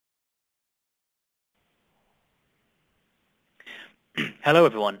Hello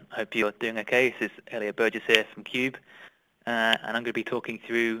everyone, hope you're doing okay. This is Elliot Burgess here from Cube, and I'm going to be talking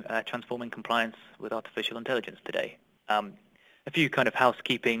through transforming compliance with artificial intelligence today. A few kind of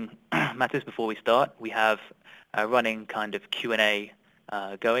housekeeping matters before we start. We have a running kind of Q&A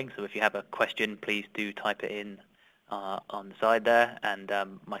going, so if you have a question, please do type it in on the side there, and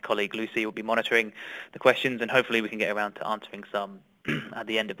my colleague Lucy will be monitoring the questions, and hopefully we can get around to answering some at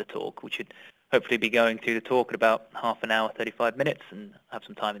the end of the talk, which should hopefully be going through the talk in about half an hour, 35 minutes, and have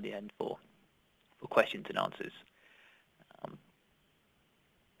some time in the end for questions and answers.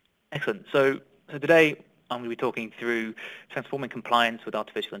 Excellent. So today I'm going to be talking through transforming compliance with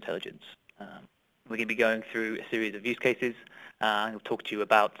artificial intelligence. We're going to be going through a series of use cases. I'm going to talk to you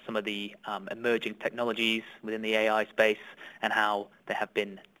about some of the emerging technologies within the AI space and how they have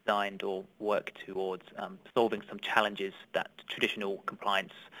been designed or work towards solving some challenges that traditional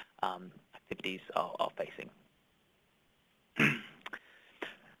compliance activities are facing.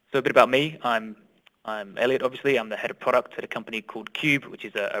 So a bit about me. I'm Elliot, obviously. I'm the head of product at a company called Cube, which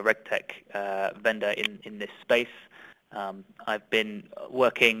is a RegTech vendor in this space. I've been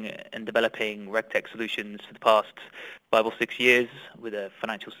working and developing RegTech solutions for the past 5 or 6 years with a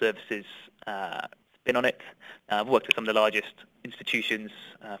financial services spin on it. I've worked with some of the largest institutions,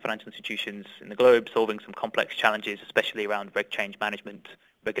 financial institutions in the globe, solving some complex challenges, especially around reg change management,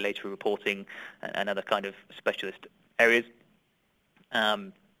 regulatory reporting, and other kind of specialist areas.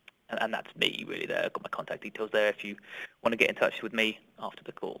 And that's me, really, there. I've got my contact details there if you want to get in touch with me after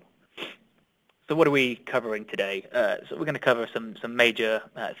the call. So what are we covering today? So we're going to cover some major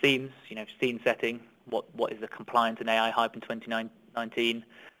themes, scene setting, what is the compliance and AI hype in 2019.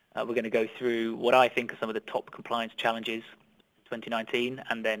 We're going to go through what I think are some of the top compliance challenges in 2019,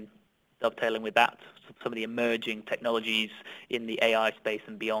 and then dovetailing with that, some of the emerging technologies in the AI space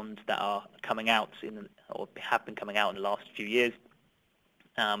and beyond that are coming out or have been coming out in the last few years.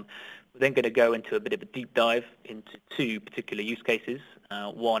 We're then going to go into a bit of a deep dive into 2 particular use cases,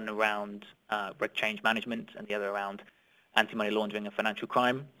 one around reg change management and the other around anti-money laundering and financial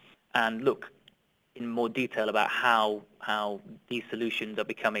crime, and look in more detail about how these solutions are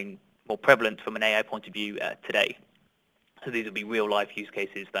becoming more prevalent from an AI point of view today. So these will be real-life use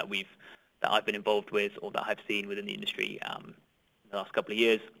cases that I've been involved with or that I've seen within the industry in the last couple of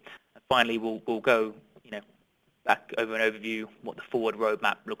years. And finally, we'll go back over an overview what the forward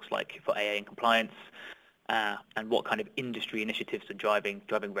roadmap looks like for AA and compliance, and what kind of industry initiatives are driving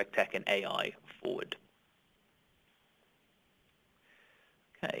RegTech and AI forward.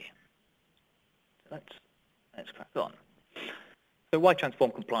 Okay, so let's crack on. So why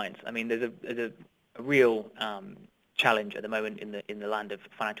transform compliance? I mean, there's a real challenge at the moment in the land of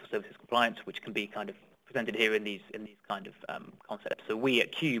financial services compliance, which can be kind of presented here in these kind of concepts. So we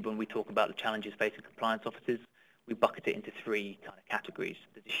at Cube, when we talk about the challenges facing compliance officers, we bucket it into 3 kind of categories.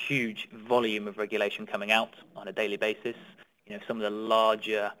 There's a huge volume of regulation coming out on a daily basis. Some of the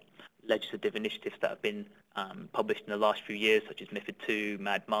larger legislative initiatives that have been published in the last few years, such as MiFID II,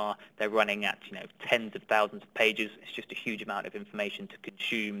 MAD-MAR, they're running at tens of thousands of pages. It's just a huge amount of information to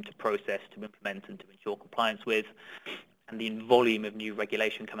consume, to process, to implement, and to ensure compliance with. And the volume of new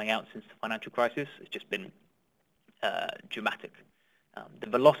regulation coming out since the financial crisis has just been dramatic. The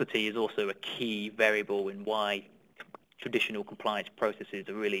velocity is also a key variable in why traditional compliance processes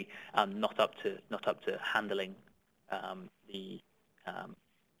are really not up to handling the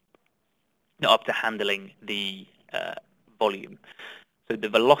volume. So the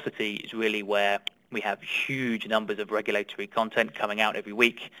velocity is really where we have huge numbers of regulatory content coming out every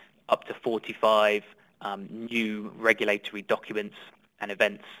week, up to 45 new regulatory documents and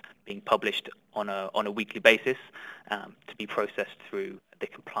events being published on a weekly basis to be processed through the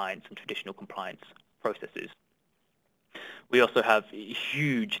compliance and traditional compliance processes. We also have a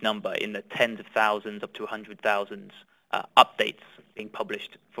huge number in the tens of thousands up to 100,000 updates being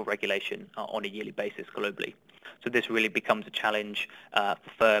published for regulation on a yearly basis globally. So this really becomes a challenge for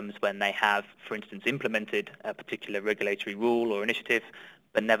firms when they have, for instance, implemented a particular regulatory rule or initiative,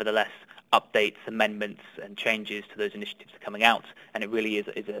 but nevertheless updates, amendments, and changes to those initiatives are coming out, and it really is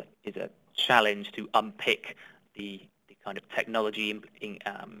a challenge to unpick the kind of technology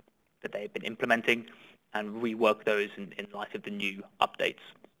that they've been implementing and rework those in light of the new updates.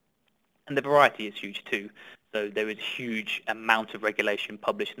 And the variety is huge too. So there is a huge amount of regulation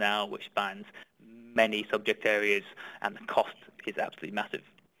published now, which spans many subject areas, and the cost is absolutely massive.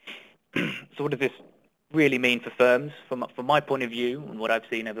 So what does this really mean for firms? From my point of view, and what I've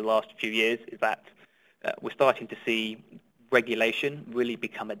seen over the last few years, is that we're starting to see regulation really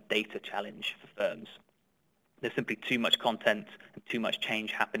become a data challenge for firms. There's simply too much content and too much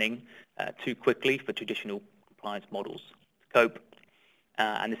change happening too quickly for traditional compliance models to cope.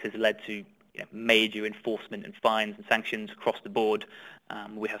 and this has led to major enforcement and fines and sanctions across the board.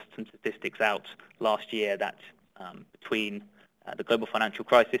 We have some statistics out last year that between the global financial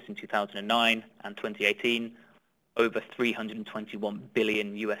crisis in 2009 and 2018, over $321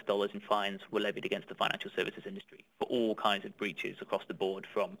 billion in fines were levied against the financial services industry for all kinds of breaches across the board,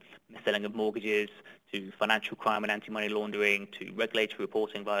 from mis-selling of mortgages to financial crime and anti-money laundering to regulatory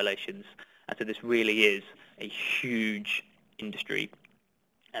reporting violations. And so this really is a huge industry,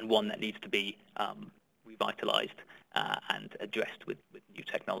 and one that needs to be revitalized and addressed with new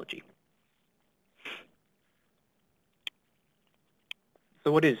technology.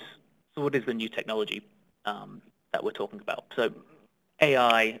 So what is the new technology that we're talking about? So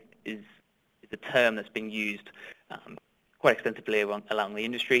AI is a term that's being used quite extensively along the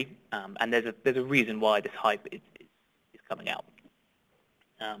industry, and there's a reason why this hype is coming out.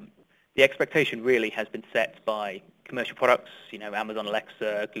 The expectation really has been set by commercial products, Amazon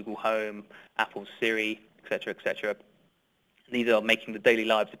Alexa, Google Home, Apple's Siri, etc., etc. These are making the daily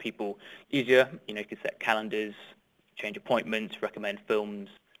lives of people easier. You can set calendars, change appointments, recommend films,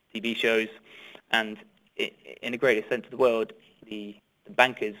 TV shows, and in a greater sense of the word, the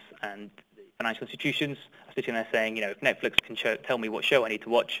bankers and the financial institutions are sitting there saying, if Netflix can tell me what show I need to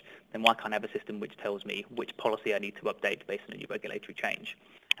watch, then why can't I have a system which tells me which policy I need to update based on a new regulatory change?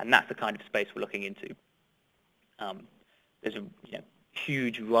 And that's the kind of space we're looking into. There's a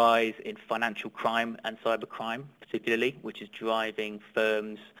huge rise in financial crime and cybercrime, particularly, which is driving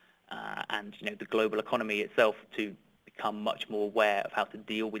firms and the global economy itself to become much more aware of how to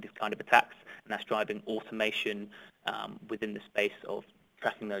deal with this kind of attacks, and that's driving automation within the space of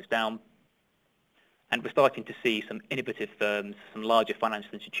tracking those down. And we're starting to see some innovative firms, some larger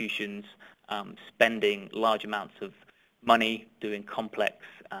financial institutions spending large amounts of money doing complex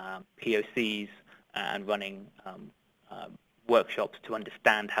POCs and running workshops to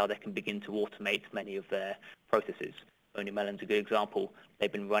understand how they can begin to automate many of their processes. Boney Mellon's a good example.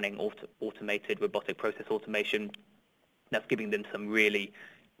 They've been running automated robotic process automation. That's giving them some really,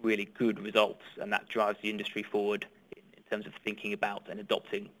 really good results, and that drives the industry forward in terms of thinking about and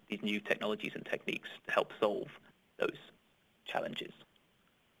adopting these new technologies and techniques to help solve those challenges.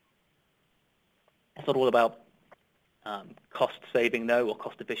 It's not all about cost saving, though, or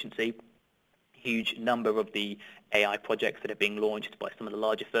cost efficiency. Huge number of the AI projects that are being launched by some of the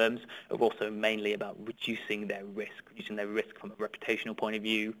larger firms are also mainly about reducing their risk from a reputational point of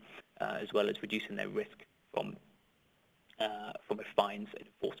view, as well as reducing their risk from a fines and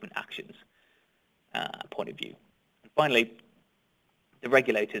enforcement actions point of view. And finally, the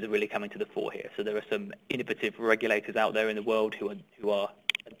regulators are really coming to the fore here. So there are some innovative regulators out there in the world who are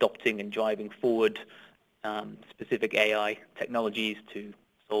adopting and driving forward specific AI technologies to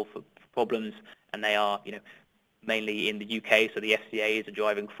solve for problems, and they are, mainly in the UK. So the FCA is a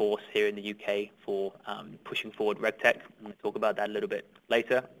driving force here in the UK for pushing forward RegTech. I'm going to talk about that a little bit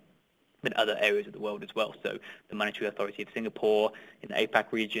later. In other areas of the world as well. So the Monetary Authority of Singapore in the APAC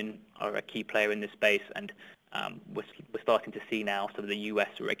region are a key player in this space, and we're starting to see now some of the US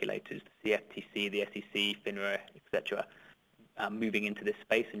regulators, the CFTC, the SEC, FINRA, etc., moving into this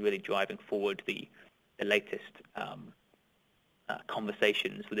space and really driving forward the latest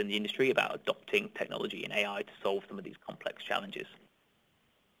conversations within the industry about adopting technology and AI to solve some of these complex challenges.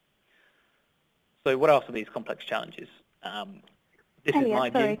 So what are some of these complex challenges?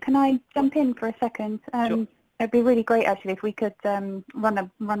 Elliot, sorry, can I jump in for a second? Sure. It'd be really great, actually, if we could run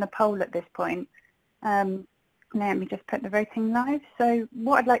a poll at this point. Let me just put the voting live. So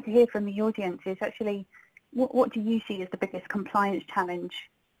what I'd like to hear from the audience is actually, what do you see as the biggest compliance challenge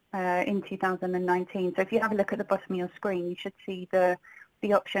in 2019? So if you have a look at the bottom of your screen, you should see the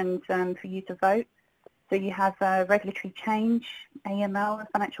options for you to vote. So you have regulatory change, AML,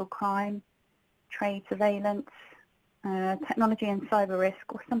 financial crime, trade surveillance, technology and cyber risk,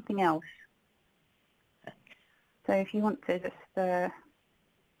 or something else. So if you want to just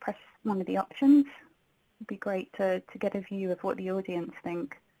press one of the options, it'd be great to get a view of what the audience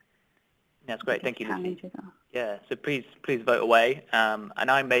think. That's great, thank you, Lucy. Yeah, so please vote away, and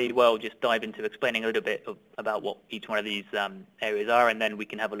I may well just dive into explaining a little bit about what each one of these areas are, and then we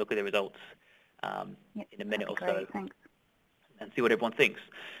can have a look at the results in a minute or so. Thanks. And see what everyone thinks.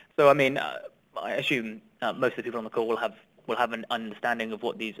 So I mean, I assume most of the people on the call will have an understanding of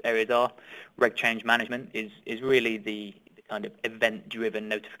what these areas are. Reg change management is really the kind of event-driven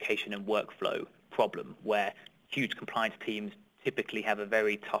notification and workflow problem, where huge compliance teams typically have a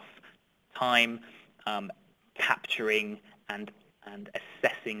very tough time capturing and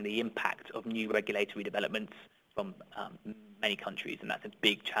assessing the impact of new regulatory developments from many countries, and that's a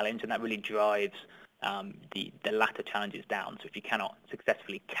big challenge, and that really drives the latter challenges down. So if you cannot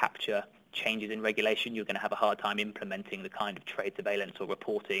successfully capture changes in regulation, you're going to have a hard time implementing the kind of trade surveillance or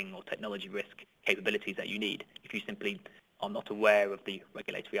reporting or technology risk capabilities that you need if you simply are not aware of the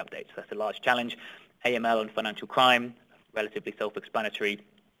regulatory updates. So that's a large challenge. AML and financial crime, relatively self-explanatory.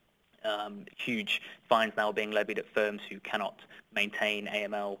 Huge fines now being levied at firms who cannot maintain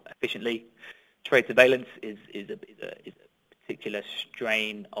AML efficiently. Trade surveillance is a particular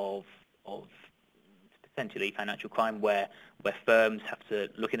strain of potentially financial crime where firms have to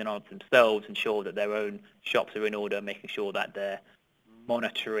look in and on themselves, ensure that their own shops are in order, making sure that they're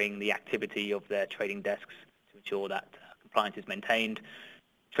monitoring the activity of their trading desks to ensure that compliance is maintained.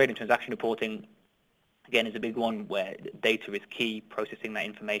 Trade and transaction reporting, again, is a big one where data is key. Processing that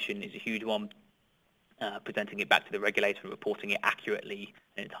information is a huge one. Presenting it back to the regulator, reporting it accurately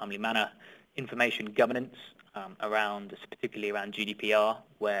in a timely manner. Information governance, particularly around GDPR,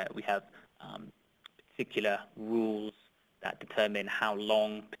 where we have particular rules that determine how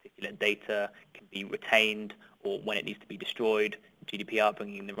long particular data can be retained or when it needs to be destroyed. GDPR,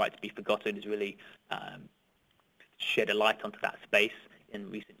 bringing the right to be forgotten, has really shed a light onto that space in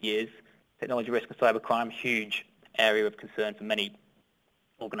recent years. Technology risk and cybercrime, huge area of concern for many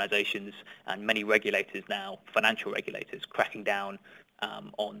organizations and many regulators now, financial regulators, cracking down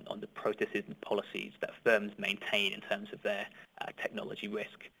on the processes and policies that firms maintain in terms of their technology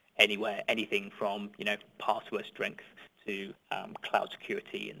risk anywhere, anything from password strength to cloud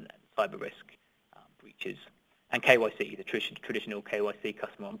security and cyber risk breaches. And KYC, the traditional KYC,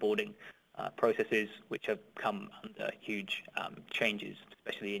 customer onboarding processes, which have come under huge changes,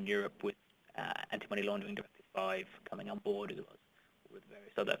 especially in Europe with Anti-Money Laundering Directive 5 coming on board, as well as with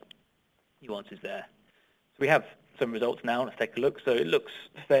various other nuances there. So we have some results now. Let's take a look. So it looks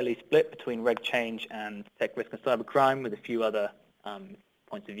fairly split between reg change and tech risk and cybercrime, with a few other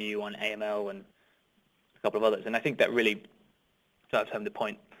points of view on AML and a couple of others. And I think that really drives home the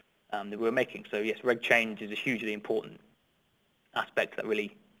point that we were making. So yes, reg change is a hugely important aspect that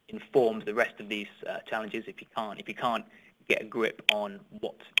really informs the rest of these challenges. If you can't get a grip on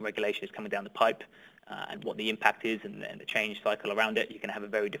what regulation is coming down the pipe and what the impact is and the change cycle around it, you can have a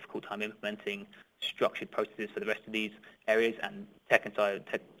very difficult time implementing structured processes for the rest of these areas. And tech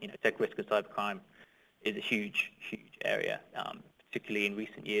risk and cybercrime is a huge area, particularly in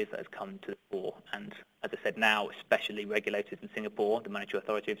recent years, that has come to the fore. And as I said, now especially regulators in Singapore, the Monetary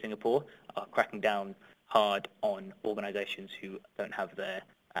Authority of Singapore, are cracking down hard on organizations who don't have their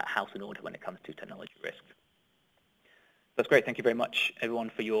house in order when it comes to technology risk. That's great. Thank you very much, everyone,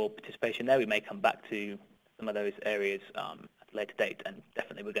 for your participation there. We may come back to some of those areas at a later date, and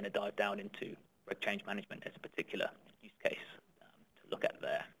definitely we're going to dive down into reg change management as a particular use case to look at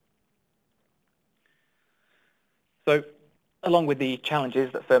there. So along with the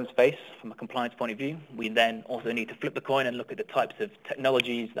challenges that firms face from a compliance point of view, we then also need to flip the coin and look at the types of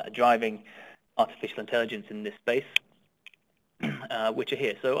technologies that are driving artificial intelligence in this space, which are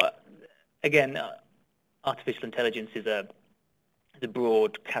here. So again, artificial intelligence is a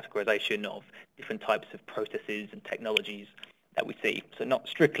broad categorization of different types of processes and technologies that we see. So not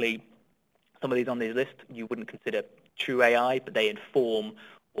strictly some of these on this list you wouldn't consider true AI, but they inform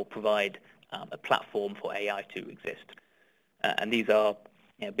or provide a platform for AI to exist. And these are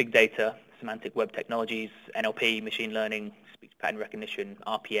big data, semantic web technologies, NLP, machine learning, speech pattern recognition,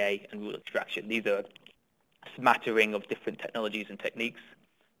 RPA, and rule extraction. These are a smattering of different technologies and techniques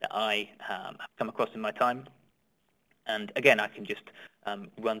that I have come across in my time. And again, I can just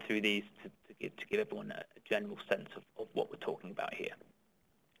run through these to give everyone a general sense of what we're talking about here.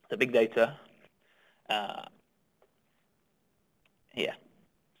 So big data, here.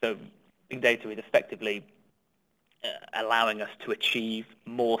 So big data is effectively allowing us to achieve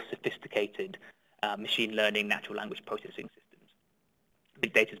more sophisticated machine learning, natural language processing systems.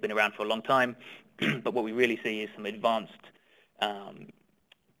 Big data has been around for a long time, but what we really see is some advanced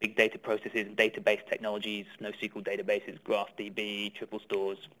big data processes and database technologies, NoSQL databases, GraphDB, triple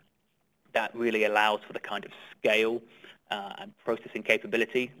stores, that really allows for the kind of scale and processing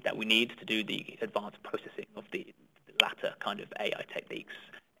capability that we need to do the advanced processing of the latter kind of AI techniques,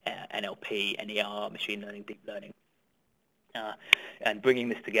 NLP, NER, machine learning, deep learning. And bringing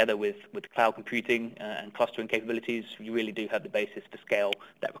this together with cloud computing and clustering capabilities, you really do have the basis for scale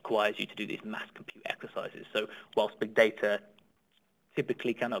that requires you to do these mass compute exercises. So whilst big data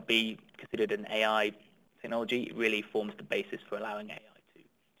typically cannot be considered an AI technology, it really forms the basis for allowing AI to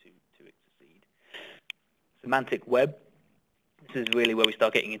succeed. Semantic web, this is really where we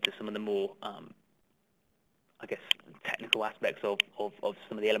start getting into some of the more, I guess, technical aspects of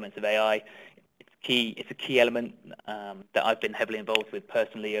some of the elements of AI. It's a key element that I've been heavily involved with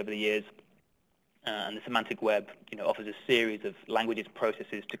personally over the years. And the semantic web, offers a series of languages and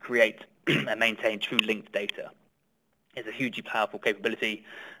processes to create and maintain true linked data. It's a hugely powerful capability,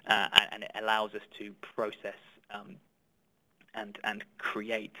 and it allows us to process and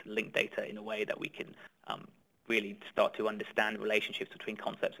create linked data in a way that we can really start to understand relationships between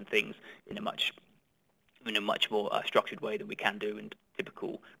concepts and things in a much more structured way than we can do in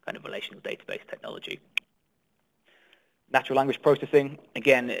typical kind of relational database technology. Natural language processing,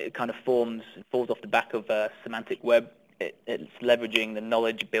 again, it kind of falls off the back of semantic web. It's leveraging the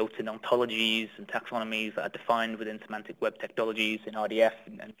knowledge built in ontologies and taxonomies that are defined within semantic web technologies in RDF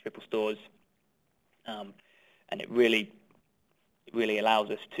and triple stores, and it really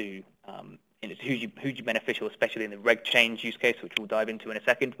allows us to, and it's hugely beneficial, especially in the reg change use case, which we'll dive into in a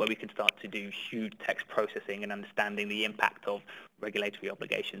second, where we can start to do huge text processing and understanding the impact of regulatory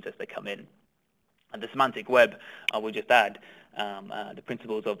obligations as they come in. And the semantic web, I will just add, the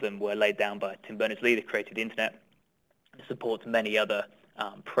principles of them were laid down by Tim Berners-Lee, that created the internet. It supports many other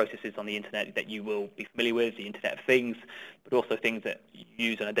processes on the internet that you will be familiar with, the Internet of Things, but also things that you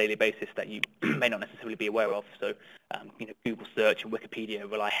use on a daily basis that you may not necessarily be aware of. So, Google search and Wikipedia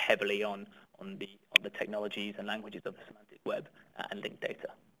rely heavily on the technologies and languages of the semantic web and linked data.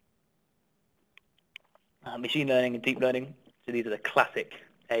 Machine learning and deep learning. So these are the classic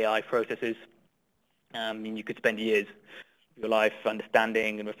AI processes. You could spend years of your life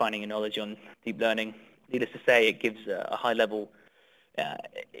understanding and refining your knowledge on deep learning. Needless to say, it gives a high level.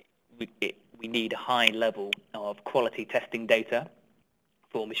 We need a high level of quality testing data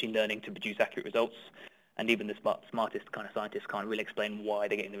for machine learning to produce accurate results. And even the smartest kind of scientists can't really explain why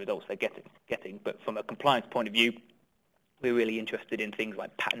they're getting the results they're getting. But from a compliance point of view, we're really interested in things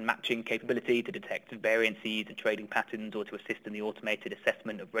like pattern matching capability to detect variances and trading patterns, or to assist in the automated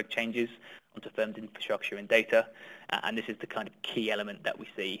assessment of reg changes onto firms' infrastructure and data. And this is the kind of key element that we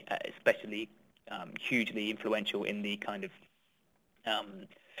see, especially hugely influential in the kind of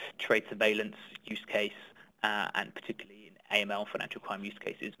trade surveillance use case, and particularly in AML, financial crime use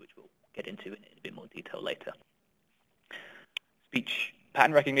cases, which we'll get into in a bit more detail later. Speech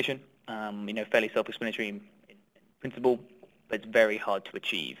pattern recognition, fairly self-explanatory in principle, but it's very hard to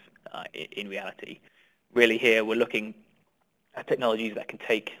achieve in reality. Really here we're looking at technologies that can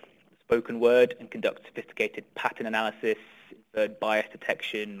take the spoken word and conduct sophisticated pattern analysis, inferred bias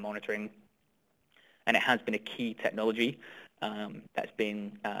detection, monitoring, and it has been a key technology that's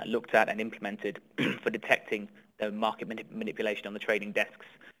been looked at and implemented for detecting the market manipulation on the trading desks,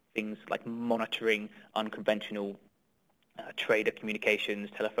 things like monitoring unconventional trader communications,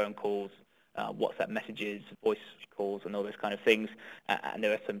 telephone calls, WhatsApp messages, voice calls, and all those kind of things. And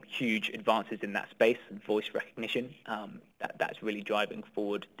there are some huge advances in that space, and voice recognition, that's really driving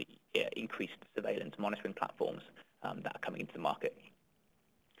forward the increased surveillance monitoring platforms that are coming into the market.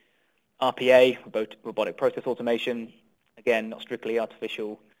 RPA, robotic process automation, again, not strictly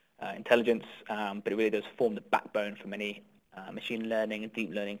artificial intelligence, but it really does form the backbone for many machine learning and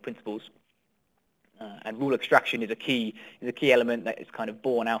deep learning principles. And rule extraction is a key element that is kind of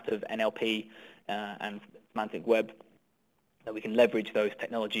born out of NLP and semantic web, that we can leverage those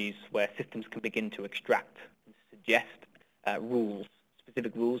technologies where systems can begin to extract and suggest rules,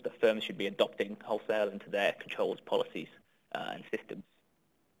 specific rules that firms should be adopting wholesale into their controls, policies, and systems.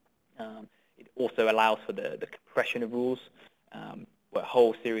 It also allows for the compression of rules, where a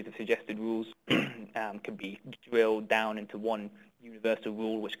whole series of suggested rules can be drilled down into one universal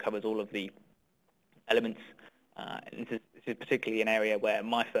rule which covers all of the elements. And this is particularly an area where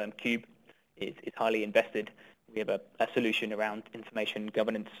my firm, Cube, is highly invested. We have a solution around information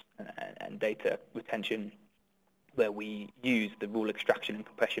governance and data retention, where we use the rule extraction and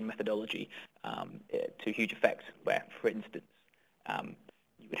compression methodology to huge effect, where, for instance,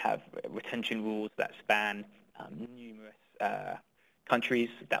 you would have retention rules that span numerous countries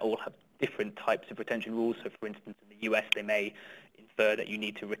that all have different types of retention rules. So, for instance, in the US, they may infer that you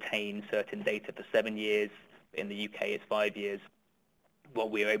need to retain certain data for 7 years. In the UK, it's 5 years.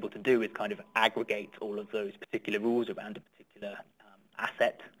 What we're able to do is kind of aggregate all of those particular rules around a particular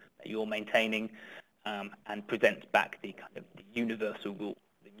asset that you're maintaining, and present back the kind of the universal rule,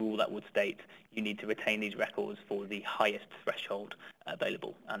 the rule that would state you need to retain these records for the highest threshold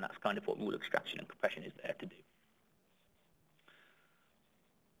available. And that's kind of what rule extraction and compression is there to do.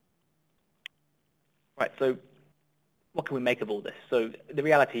 Right, so what can we make of all this? So the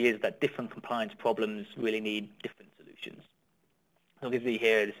reality is that different compliance problems really need different solutions. So you can see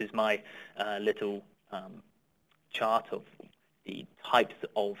here, this is my little chart of the types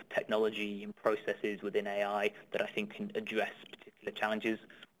of technology and processes within AI that I think can address particular challenges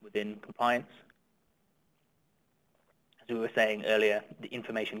within compliance. as we were saying earlier, the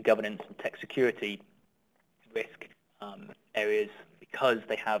information governance and tech security risk areas, because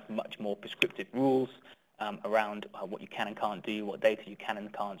they have much more prescriptive rules around what you can and can't do, what data you can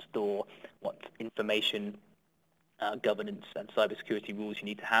and can't store, what information governance and cybersecurity rules you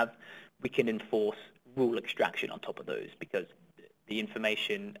need to have. We can enforce rule extraction on top of those, because the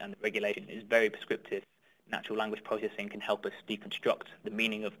information and the regulation is very prescriptive. Natural language processing can help us deconstruct the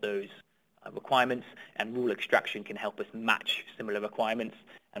meaning of those requirements, and rule extraction can help us match similar requirements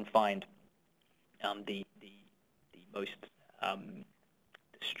and find the most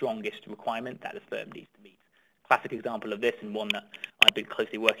the strongest requirement that the firm needs to meet. Classic example of this, and one that I've been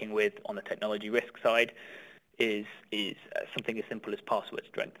closely working with on the technology risk side, is something as simple as password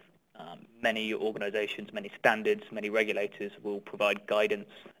strength. Many organizations, many standards, many regulators will provide guidance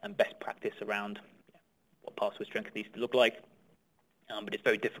and best practice around what password strength needs to look like. But it's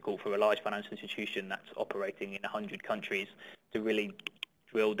very difficult for a large financial institution that's operating in 100 countries to really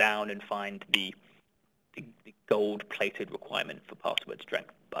drill down and find the gold-plated requirement for password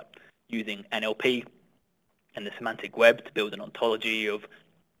strength. But using NLP and the semantic web to build an ontology of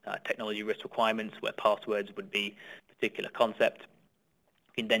technology risk requirements where passwords would be a particular concept,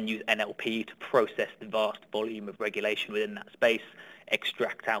 you can then use NLP to process the vast volume of regulation within that space,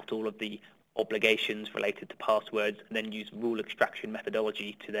 extract out all of the obligations related to passwords, and then use rule extraction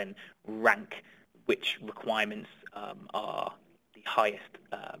methodology to then rank which requirements are the highest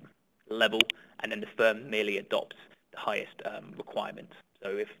level, and then the firm merely adopts the highest requirements.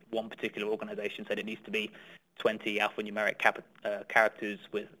 So if one particular organization said it needs to be 20 alphanumeric characters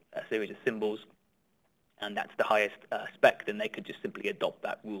with a series of symbols, and that's the highest spec, then they could just simply adopt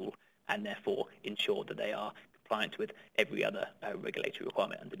that rule and therefore ensure that they are compliant with every other regulatory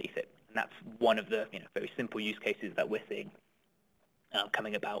requirement underneath it. And that's one of the very simple use cases that we're seeing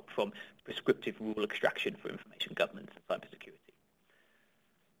coming about from prescriptive rule extraction for information governance and cybersecurity.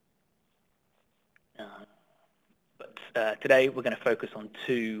 But today we're going to focus on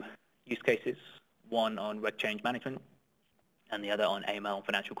two use cases, one on reg change management and the other on AML and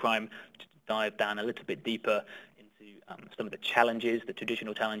financial crime, to dive down a little bit deeper into some of the challenges, the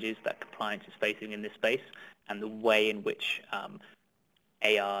traditional challenges that compliance is facing in this space, and the way in which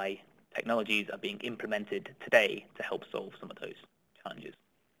AI technologies are being implemented today to help solve some of those challenges.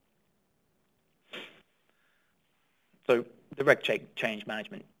 So the reg change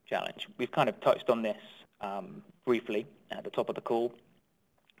management challenge. We've kind of touched on this briefly at the top of the call.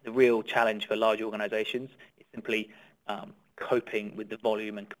 The real challenge for large organizations is simply coping with the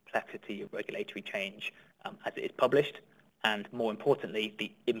volume and complexity of regulatory change as it is published, and more importantly,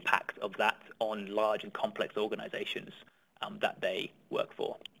 the impact of that on large and complex organizations that they work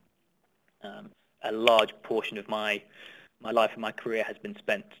for. A large portion of my life and my career has been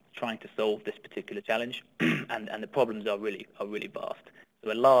spent trying to solve this particular challenge, and the problems are really vast.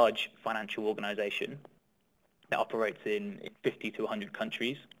 So a large financial organization that operates in 50 to 100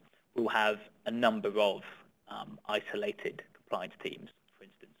 countries will have a number of isolated compliance teams. For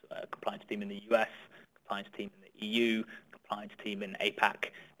instance, a compliance team in the US, compliance team in the EU, compliance team in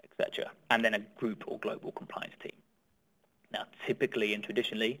APAC, etc., and then a group or global compliance team. Now, typically and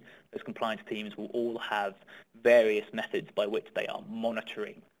traditionally, those compliance teams will all have various methods by which they are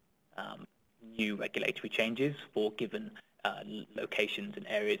monitoring new regulatory changes for given locations and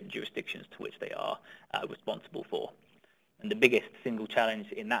areas and jurisdictions to which they are responsible for. And the biggest single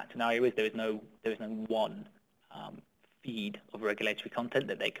challenge in that scenario is there is no one feed of regulatory content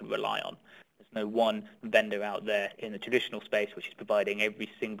that they can rely on. There's no one vendor out there in the traditional space which is providing every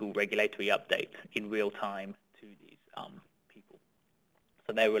single regulatory update in real time to these people.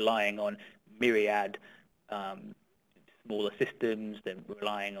 So they're relying on myriad smaller systems. They're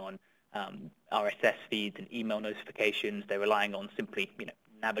relying on RSS feeds and email notifications. They're relying on simply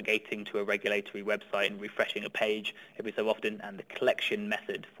navigating to a regulatory website and refreshing a page every so often, and the collection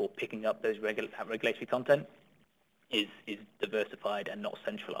method for picking up those regulatory content is diversified and not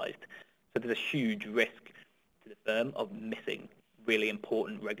centralized. So there's a huge risk to the firm of missing really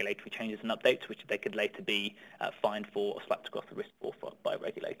important regulatory changes and updates, which they could later be fined for or slapped across the wrist for by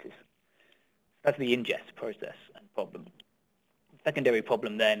regulators. That's the ingest process and problem. The secondary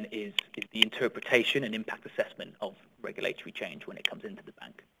problem then is the interpretation and impact assessment of regulatory change when it comes into the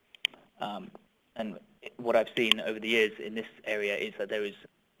bank. And what I've seen over the years in this area is that there is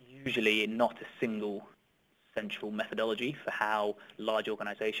usually not a single central methodology for how large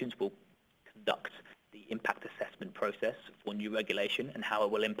organizations will conduct the impact assessment process for new regulation and how it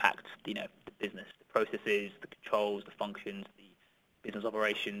will impact the business, the processes, the controls, the functions, the business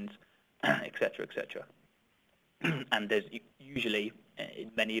operations, et cetera, et cetera. And there's usually, in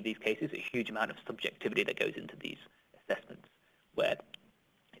many of these cases, a huge amount of subjectivity that goes into these assessments, where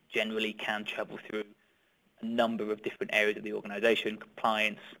it generally can travel through a number of different areas of the organization: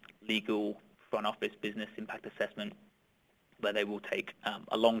 compliance, legal, front office, business impact assessment, where they will take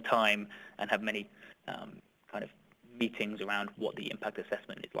a long time and have many kind of meetings around what the impact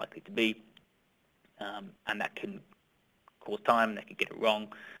assessment is likely to be, and that can cause time, they can get it wrong,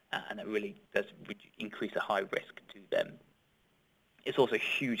 and that really does increase a high risk to them. It's also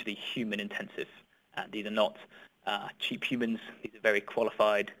hugely human intensive, and these are not cheap humans. These are very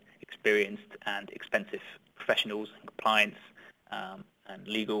qualified, experienced, and expensive professionals in compliance and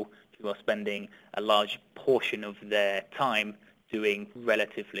legal, who are spending a large portion of their time doing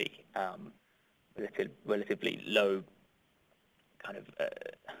relatively low kind of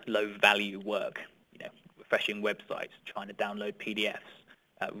low value work, refreshing websites, trying to download PDFs,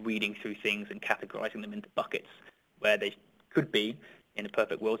 reading through things and categorizing them into buckets, where they could be, in a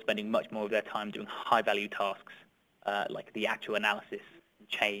perfect world, spending much more of their time doing high value tasks like the actual analysis and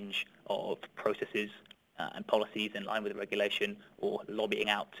change of processes and policies in line with the regulation, or lobbying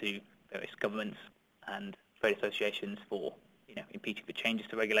out to various governments and trade associations for impeaching for changes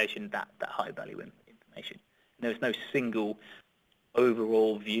to regulation, that high value information. And there's no single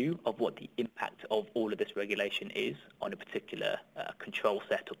overall view of what the impact of all of this regulation is on a particular control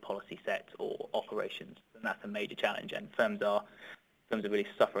set or policy set or operations, and that's a major challenge, and firms are really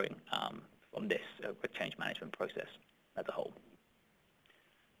suffering from this change management process as a whole.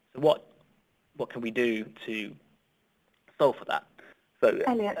 So what can we do to solve for that? So,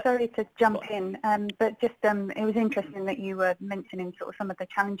 Elliot, sorry to jump in, but just it was interesting that you were mentioning sort of some of the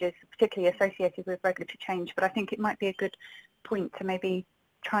challenges, particularly associated with regulatory change, but I think it might be a good point to maybe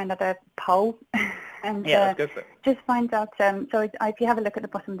try another poll and let's go for it. Just find out, so if you have a look at the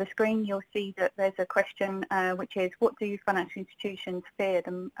bottom of the screen, you'll see that there's a question which is, what do financial institutions fear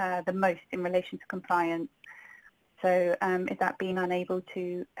the most in relation to compliance? So is that being unable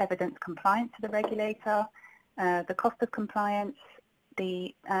to evidence compliance to the regulator, the cost of compliance,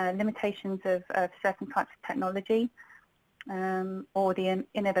 the limitations of certain types of technology, or the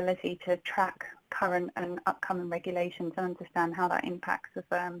inability to track current and upcoming regulations and understand how that impacts the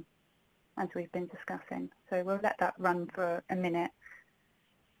firm, as we've been discussing. So we'll let that run for a minute,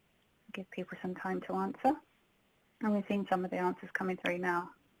 give people some time to answer. And we've seen some of the answers coming through now.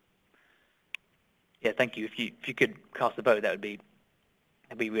 Yeah, thank you. If you could cast a vote, that'd be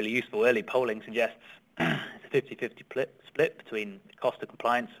really useful. Early polling suggests it's a 50-50 split between the cost of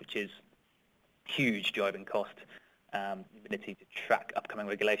compliance, which is huge driving cost, ability to track upcoming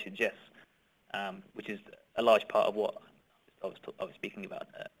regulations, yes, which is a large part of what I was speaking about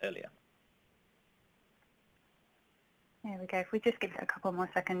earlier. There we go. If we just give it a couple more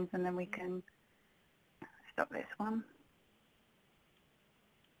seconds and then we can stop this one.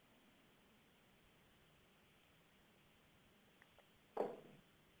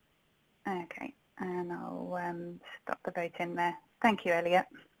 Okay, and I'll stop the vote in there. Thank you, Elliot.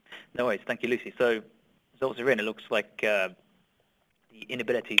 No worries. Thank you, Lucy. So results are in. It looks like the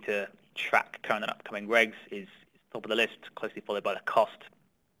inability to track current and upcoming regs is top of the list, closely followed by the cost,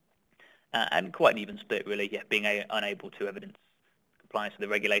 and quite an even split, really. Yeah, being unable to evidence compliance with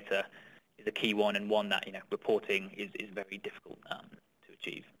the regulator is a key one, and one that reporting is very difficult to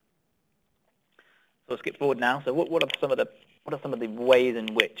achieve. So I'll skip forward now. So what are some of the ways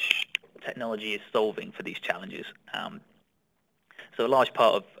in which technology is solving for these challenges? So a large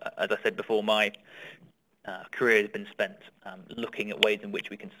part of, as I said before, my career has been spent looking at ways in which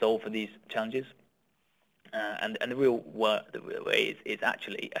we can solve for these challenges, and the real way is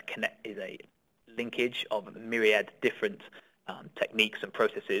actually a linkage of a myriad different techniques and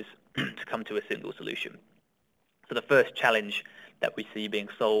processes to come to a single solution. So the first challenge that we see being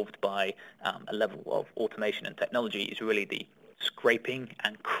solved by a level of automation and technology is really the scraping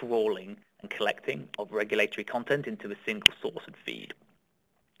and crawling and collecting of regulatory content into a single source and feed.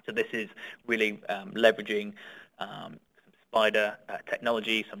 So this is really leveraging some spider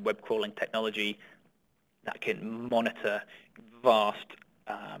technology, some web crawling technology that can monitor vast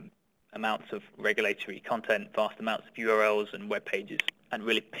amounts of regulatory content, vast amounts of URLs and web pages, and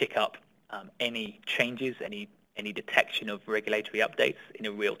really pick up any changes, any detection of regulatory updates in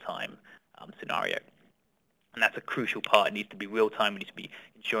a real-time scenario. And that's a crucial part. It needs to be real-time. We need to be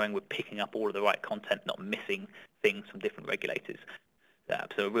ensuring we're picking up all of the right content, not missing things from different regulators.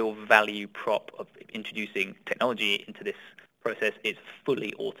 So a real value prop of introducing technology into this process is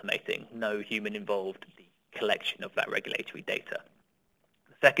fully automating, no human involved, the collection of that regulatory data.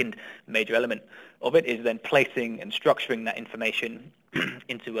 The second major element of it is then placing and structuring that information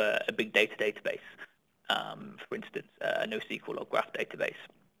into a big data database, for instance, a NoSQL or graph database.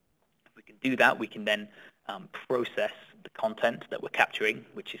 If we can do that, we can then process the content that we're capturing,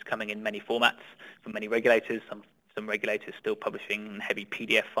 which is coming in many formats from many regulators. Some regulators still publishing heavy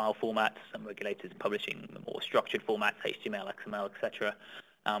PDF file formats, some regulators publishing more structured formats, HTML, XML, etc.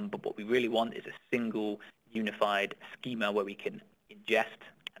 But what we really want is a single unified schema where we can ingest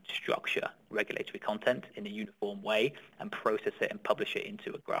and structure regulatory content in a uniform way and process it and publish it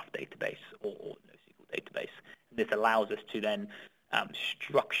into a graph database or NoSQL database. And this allows us to then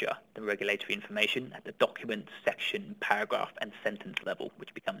structure the regulatory information at the document, section, paragraph, and sentence level,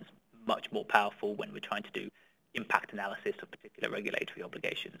 which becomes much more powerful when we're trying to do impact analysis of particular regulatory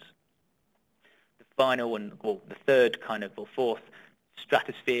obligations. The final and, well, the third kind of, or fourth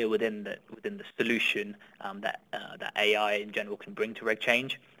stratosphere within the solution that AI in general can bring to reg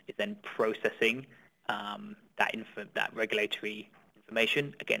change is then processing that regulatory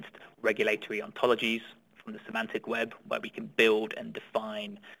information against regulatory ontologies from the semantic web, where we can build and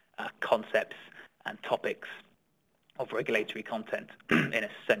define concepts and topics of regulatory content in a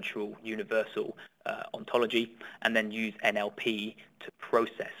central universal ontology, and then use NLP to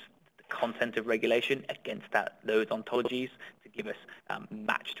process the content of regulation against those ontologies to give us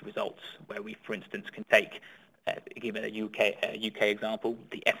matched results, where we, for instance, can take, given a UK example,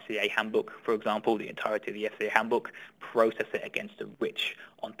 the FCA handbook, for example, the entirety of the FCA handbook, process it against a rich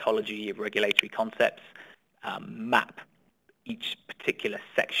ontology of regulatory concepts, map each particular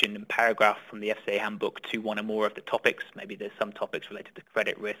section and paragraph from the FCA handbook to one or more of the topics. Maybe there's some topics related to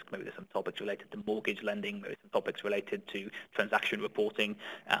credit risk, maybe there's some topics related to mortgage lending, maybe some topics related to transaction reporting,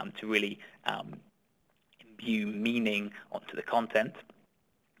 to really imbue meaning onto the content.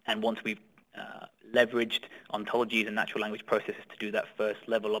 And once we've leveraged ontologies and natural language processes to do that first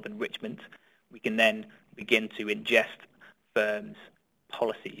level of enrichment, we can then begin to ingest firms'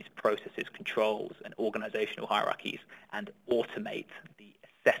 policies, processes, controls, and organizational hierarchies, and automate the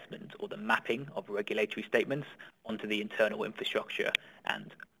assessment or the mapping of regulatory statements onto the internal infrastructure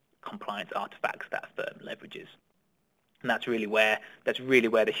and compliance artifacts that a firm leverages. And that's really where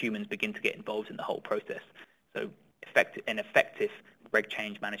the humans begin to get involved in the whole process. So an effective reg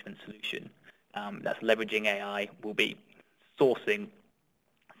change management solution that's leveraging AI will be sourcing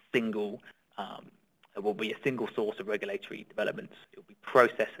it will be a single source of regulatory developments. It will be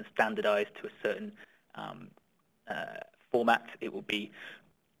processed and standardized to a certain format. It will be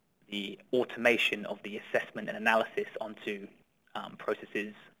the automation of the assessment and analysis onto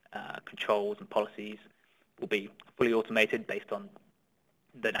processes, controls, and policies will be fully automated based on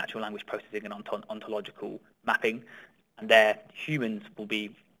the natural language processing and ontological mapping. And there, humans will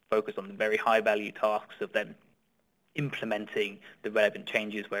be focused on the very high-value tasks of them implementing the relevant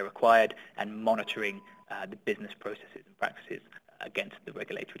changes where required and monitoring the business processes and practices against the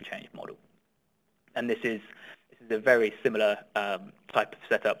regulatory change model. And this is a very similar type of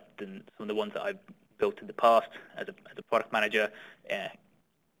setup than some of the ones that I've built in the past as a product manager,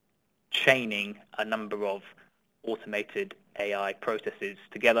 chaining a number of automated AI processes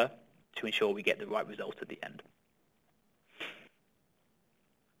together to ensure we get the right result at the end.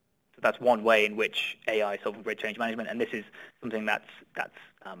 That's one way in which AI is solving reg change management, and this is something that's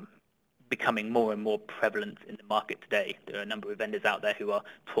becoming more and more prevalent in the market today. There are a number of vendors out there who are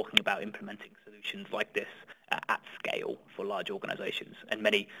talking about implementing solutions like this at scale for large organizations, and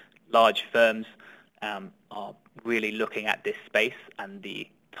many large firms are really looking at this space and the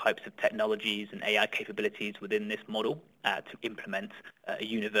types of technologies and AI capabilities within this model to implement a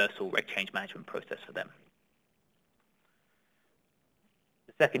universal reg change management process for them.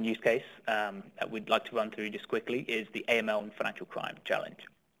 The second use case that we'd like to run through just quickly is the AML and financial crime challenge.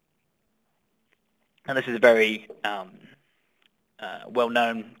 And this is a very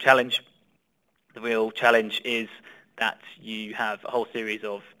well-known challenge. The real challenge is that you have a whole series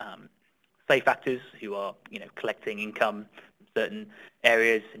of safe actors who are, collecting income from certain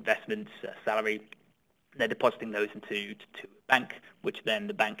areas, investments, salary. They're depositing those into a bank, which then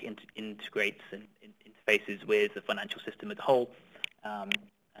the bank integrates and interfaces with the financial system as a whole.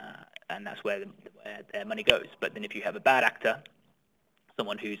 And that's where their money goes. But then if you have a bad actor,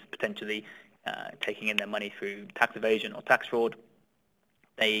 someone who's potentially taking in their money through tax evasion or tax fraud,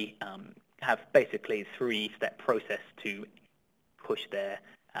 they have basically a three-step process to push their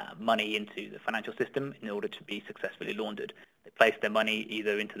money into the financial system in order to be successfully laundered. They place their money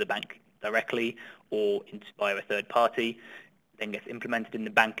either into the bank directly or via a third party, then gets implemented in the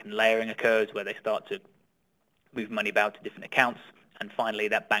bank, and layering occurs where they start to move money about to different accounts. And finally,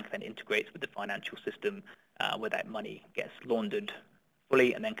 that bank then integrates with the financial system where that money gets laundered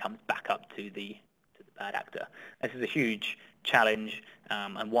fully and then comes back up to the bad actor. This is a huge challenge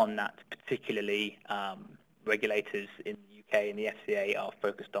and one that particularly regulators in the UK and the FCA are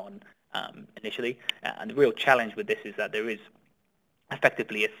focused on initially. And the real challenge with this is that there is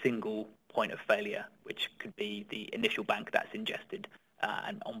effectively a single point of failure, which could be the initial bank that's ingested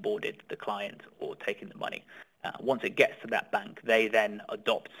and onboarded the client or taken the money. Once it gets to that bank, they then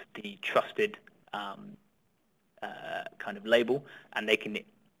adopt the trusted kind of label, and they can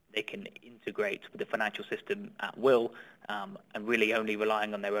integrate with the financial system at will, and really only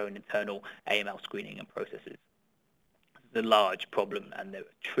relying on their own internal AML screening and processes. The large problem, and there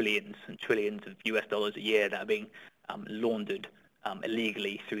are trillions and trillions of US dollars a year that are being laundered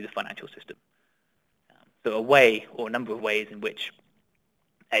illegally through the financial system. So a way, or a number of ways in which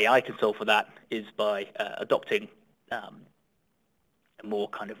AI can solve for that is by adopting a more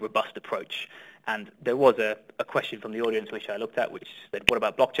kind of robust approach. And there was a question from the audience which I looked at, which said, what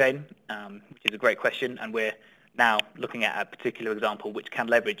about blockchain? Which is a great question, and we're now looking at a particular example which can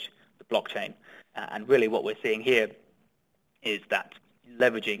leverage the blockchain. And really what we're seeing here is that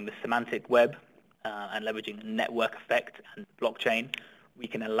leveraging the semantic web and leveraging the network effect and blockchain, we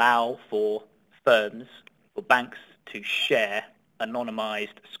can allow for firms, for banks to share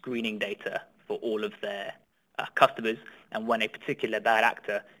anonymized screening data for all of their customers, and when a particular bad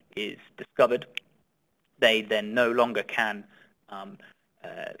actor is discovered, they then no longer can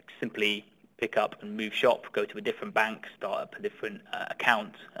simply pick up and move shop, go to a different bank, start up a different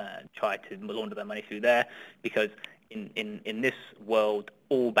account, try to launder their money through there, because in this world,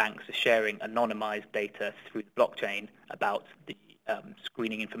 all banks are sharing anonymized data through the blockchain about the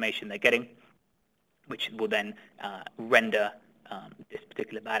screening information they're getting, which will then render this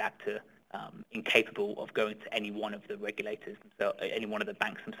particular bad actor incapable of going to any one of the regulators, any one of the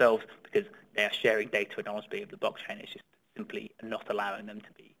banks themselves, because they are sharing data anonymously of the blockchain. It's just simply not allowing them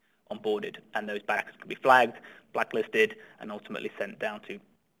to be onboarded, and those bad actors can be flagged, blacklisted, and ultimately sent down to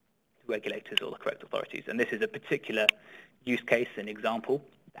regulators or the correct authorities. And this is a particular use case and example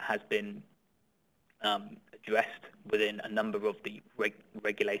that has been addressed within a number of the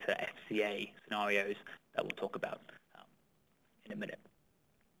regulator FCA scenarios that we'll talk about in a minute.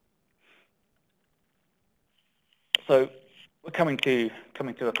 So we're coming to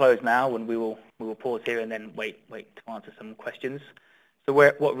a close now, and we will pause here and then wait to answer some questions. So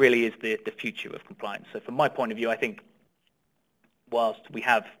what really is the future of compliance? So from my point of view, I think whilst we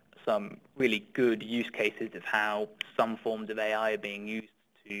have some really good use cases of how some forms of AI are being used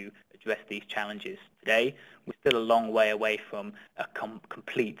to address these challenges today, we're still a long way away from a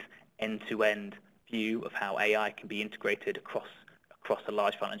complete end-to-end view of how AI can be integrated across a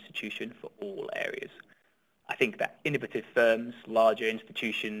large financial institution for all areas. I think that innovative firms, larger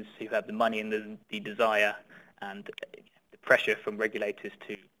institutions who have the money and the desire and the pressure from regulators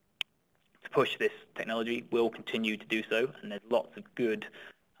to push this technology will continue to do so, and there's lots of good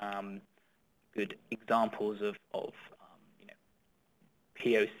examples of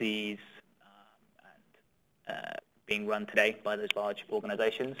POCs being run today by those large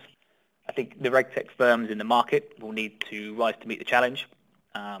organizations. I think the RegTech firms in the market will need to rise to meet the challenge.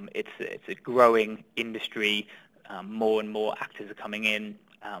 It's a growing industry. More and more actors are coming in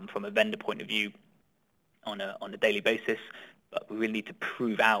from a vendor point of view on a daily basis, but we really need to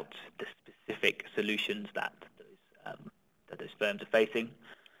prove out the specific solutions that those firms are facing.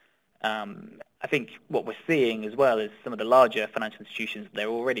 I think what we're seeing as well is some of the larger financial institutions, they're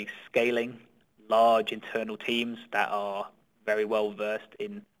already scaling large internal teams that are very well versed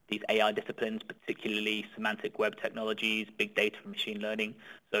in these AI disciplines, particularly semantic web technologies, big data and machine learning.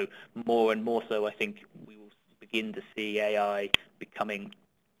 So more and more so, I think we will begin to see AI becoming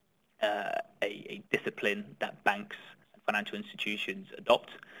a discipline that banks and financial institutions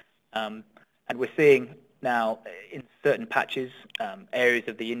adopt. And we're seeing now in certain patches, areas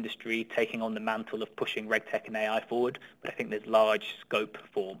of the industry taking on the mantle of pushing RegTech and AI forward, but I think there's large scope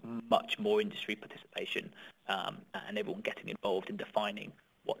for much more industry participation and everyone getting involved in defining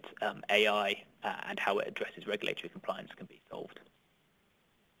what AI and how it addresses regulatory compliance can be solved.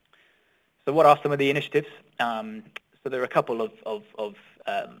 So what are some of the initiatives? So there are a couple of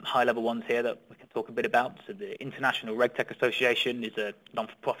high-level ones here that we can talk a bit about. So the International RegTech Association is a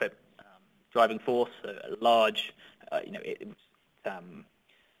non-for-profit driving force, a large, it's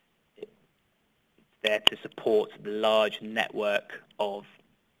there to support the large network of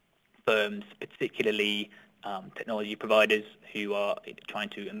firms, particularly technology providers who are trying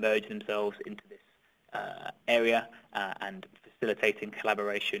to emerge themselves into this area and facilitating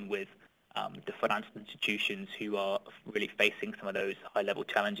collaboration with the financial institutions who are really facing some of those high-level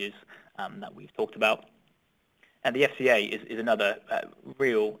challenges that we've talked about. And the FCA is another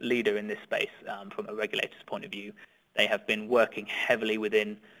real leader in this space from a regulator's point of view. They have been working heavily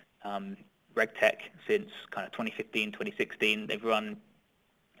within RegTech since kind of 2015, 2016. They've run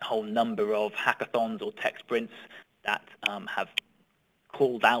a whole number of hackathons or tech sprints that have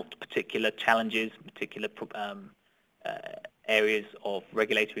called out particular challenges, particular areas of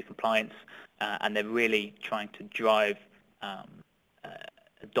regulatory compliance, and they're really trying to drive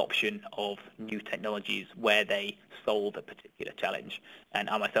adoption of new technologies where they solve a particular challenge. And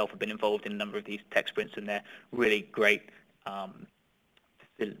I myself have been involved in a number of these tech sprints, and they're really great.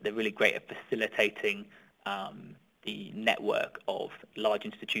 They're really great at facilitating the network of large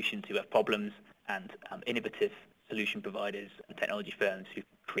institutions who have problems and innovative solution providers and technology firms who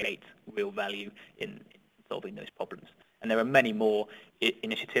create real value in solving those problems. And there are many more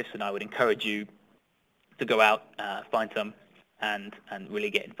initiatives, and I would encourage you to go out, find some, and really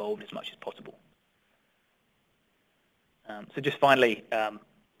get involved as much as possible. So just finally, a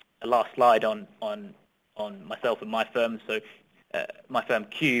last slide on myself and my firm. So my firm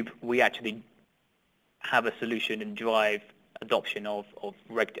Cube, we actually have a solution and drive adoption of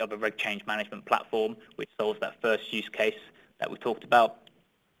a reg change management platform, which solves that first use case that we talked about.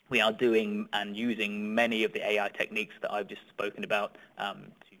 We are doing and using many of the AI techniques that I've just spoken about to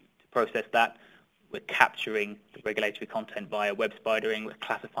process that. We're capturing the regulatory content via web spidering. We're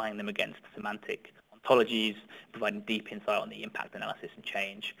classifying them against semantic ontologies, providing deep insight on the impact analysis and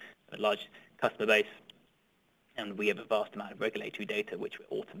change of a large customer base. And we have a vast amount of regulatory data which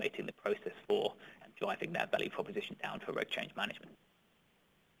we're automating the process for and driving that value proposition down for reg change management.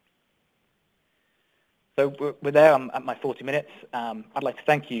 So we're there. I'm at my 40 minutes. I'd like to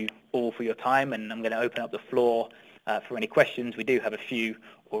thank you all for your time, and I'm going to open up the floor for any questions. We do have a few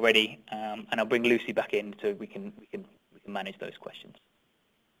already, and I'll bring Lucy back in so we can manage those questions.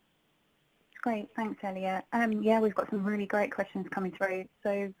 Great, thanks, Elliot. Yeah, we've got some really great questions coming through.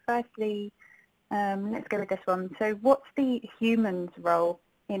 So firstly, let's go with this one. So what's the human's role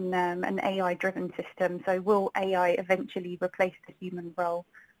in an AI-driven system? So will AI eventually replace the human role?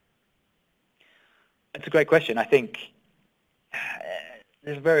 That's a great question. I think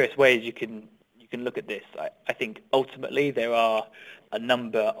there's various ways you can look at this. I think ultimately there are a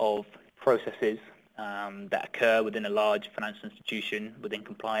number of processes that occur within a large financial institution within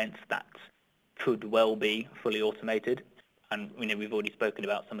compliance that could well be fully automated. And we've already spoken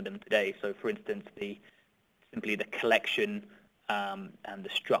about some of them today. So for instance, simply the collection and the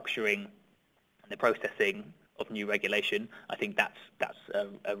structuring and the processing of new regulation, I think that's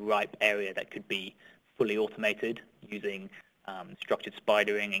a ripe area that could be fully automated using structured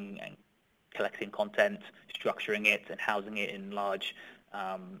spidering and collecting content, structuring it and housing it in large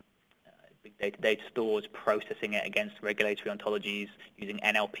big data stores, processing it against regulatory ontologies, using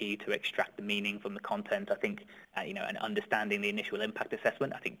NLP to extract the meaning from the content. I think, and understanding the initial impact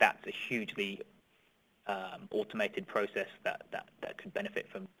assessment, I think that's a hugely automated process that could benefit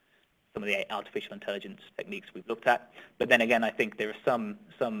from some of the artificial intelligence techniques we've looked at. But then again, I think there are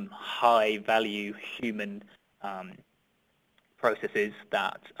some high-value human processes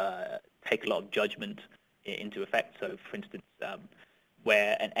that take a lot of judgment into effect. So, for instance,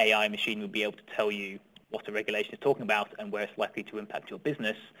 where an AI machine would be able to tell you what a regulation is talking about and where it's likely to impact your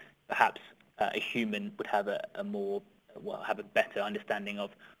business, perhaps a human would have a better understanding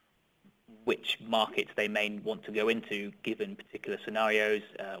of which markets they may want to go into given particular scenarios,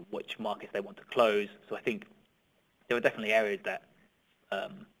 which markets they want to close. So I think there are definitely areas that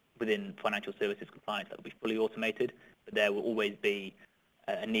within financial services compliance that will be fully automated, but there will always be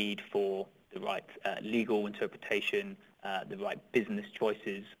a need for the right legal interpretation, the right business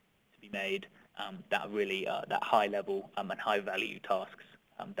choices to be made that are really that high level and high value tasks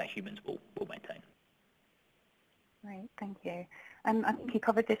that humans will maintain. Right, thank you. I think you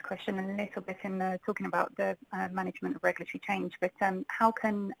covered this question a little bit in talking about the management of regulatory change, but how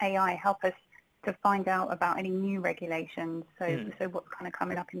can AI help us to find out about any new regulations? So what's kind of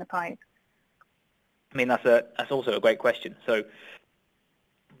coming up in the pipe? I mean, that's also a great question. So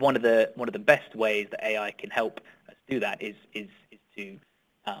one of the best ways that AI can help us do that is to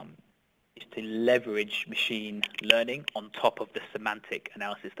leverage machine learning on top of the semantic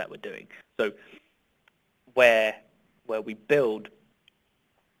analysis that we're doing. So where we build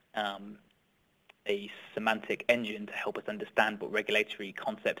a semantic engine to help us understand what regulatory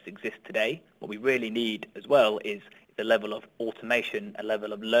concepts exist today, what we really need as well is a level of automation, a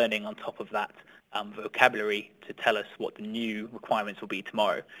level of learning on top of that vocabulary to tell us what the new requirements will be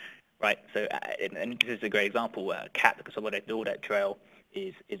tomorrow, right? So, and this is a great example. CAT, the Consolidated Audit Trail,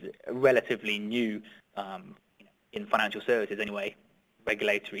 is a relatively new, in financial services anyway,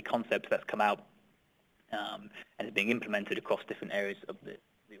 regulatory concept that's come out and is being implemented across different areas of the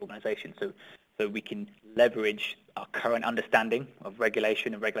organization. So we can leverage our current understanding of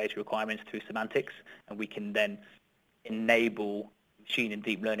regulation and regulatory requirements through semantics, and we can then enable machine and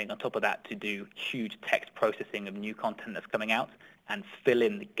deep learning on top of that to do huge text processing of new content that's coming out and fill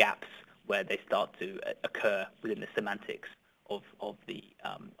in the gaps where they start to occur within the semantics of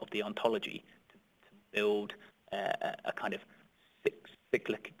the ontology to build a kind of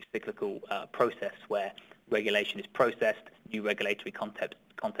cyclical process where regulation is processed, new regulatory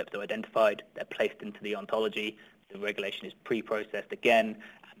concepts are identified, they're placed into the ontology, the regulation is pre-processed again,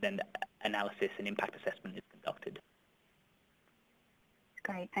 and then analysis and impact assessment is conducted.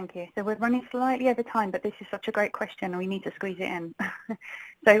 Great, thank you. So we're running slightly over time, but this is such a great question and we need to squeeze it in.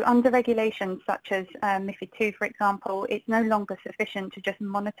 So under regulations such as MiFID II, for example, it's no longer sufficient to just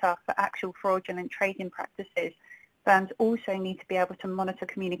monitor for actual fraudulent trading practices. Firms also need to be able to monitor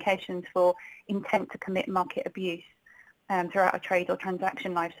communications for intent to commit market abuse throughout a trade or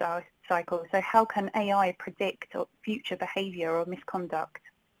transaction life cycle. So how can AI predict future behaviour or misconduct?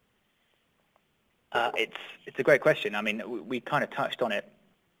 It's a great question. I mean, we kind of touched on it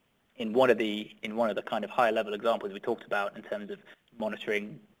in one of the kind of higher level examples we talked about in terms of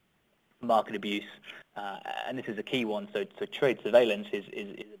monitoring market abuse, and this is a key one. So trade surveillance is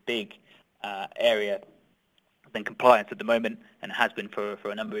a big area in compliance at the moment, and has been for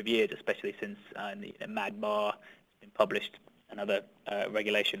a number of years, especially since the MAGMAR has been published, another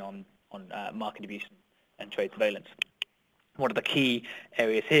regulation on market abuse and trade surveillance. One of the key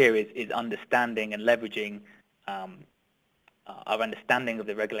areas here is understanding and leveraging our understanding of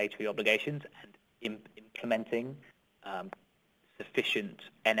the regulatory obligations and implementing sufficient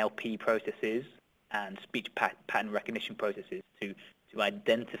NLP processes and speech pattern recognition processes to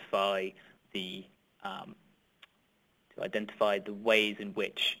identify the ways in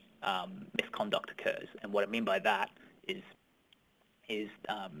which misconduct occurs. And what I mean by that is we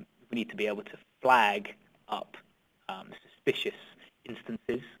need to be able to flag up suspicious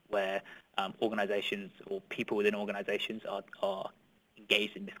instances where organizations or people within organizations are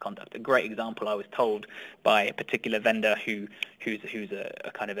engaged in misconduct. A great example I was told by a particular vendor who's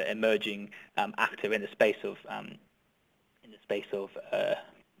a kind of an emerging actor in the space of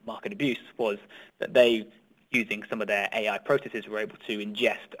market abuse was that they, using some of their AI processes, were able to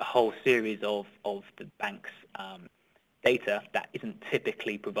ingest a whole series of the bank's data that isn't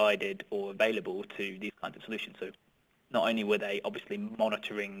typically provided or available to these kinds of solutions. So not only were they obviously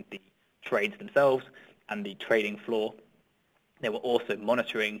monitoring the trades themselves and the trading floor, they were also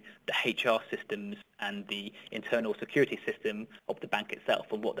monitoring the HR systems and the internal security system of the bank itself.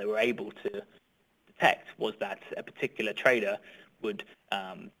 And what they were able to detect was that a particular trader would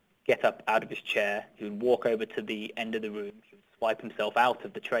get up out of his chair, he would walk over to the end of the room, he would swipe himself out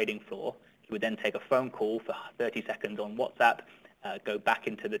of the trading floor, he would then take a phone call for 30 seconds on WhatsApp, go back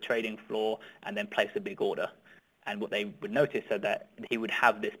into the trading floor, and then place a big order. And what they would notice is that he would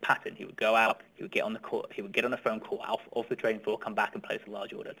have this pattern. He would go out, he would get on the call, he would get on a phone call off the trading floor, come back and place a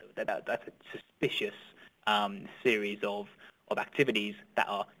large order. So that's a suspicious series of activities that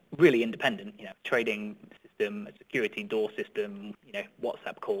are really independent. You know, trading system, a security door system, you know,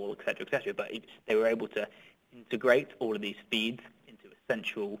 WhatsApp call, etc., etc. But they were able to integrate all of these feeds into a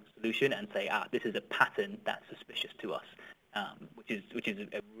central solution and say, this is a pattern that's suspicious to us, which is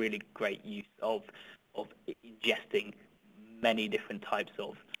a really great use of ingesting many different types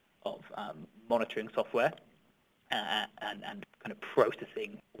of monitoring software and kind of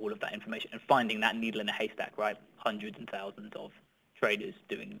processing all of that information and finding that needle in a haystack, right? Hundreds and thousands of traders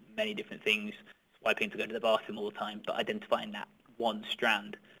doing many different things, swiping to go to the bathroom all the time, but identifying that one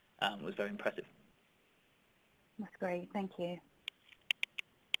strand was very impressive. That's great, thank you.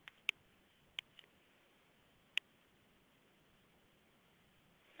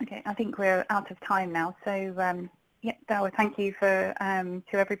 Okay, I think we're out of time now. So, yeah, Dawa, thank you for to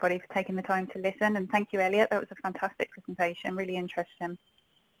everybody for taking the time to listen, and thank you, Elliot. That was a fantastic presentation, really interesting.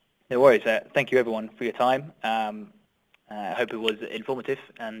 No worries. Thank you, everyone, for your time. I hope it was informative,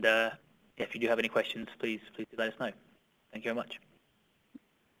 and if you do have any questions, please do let us know. Thank you very much.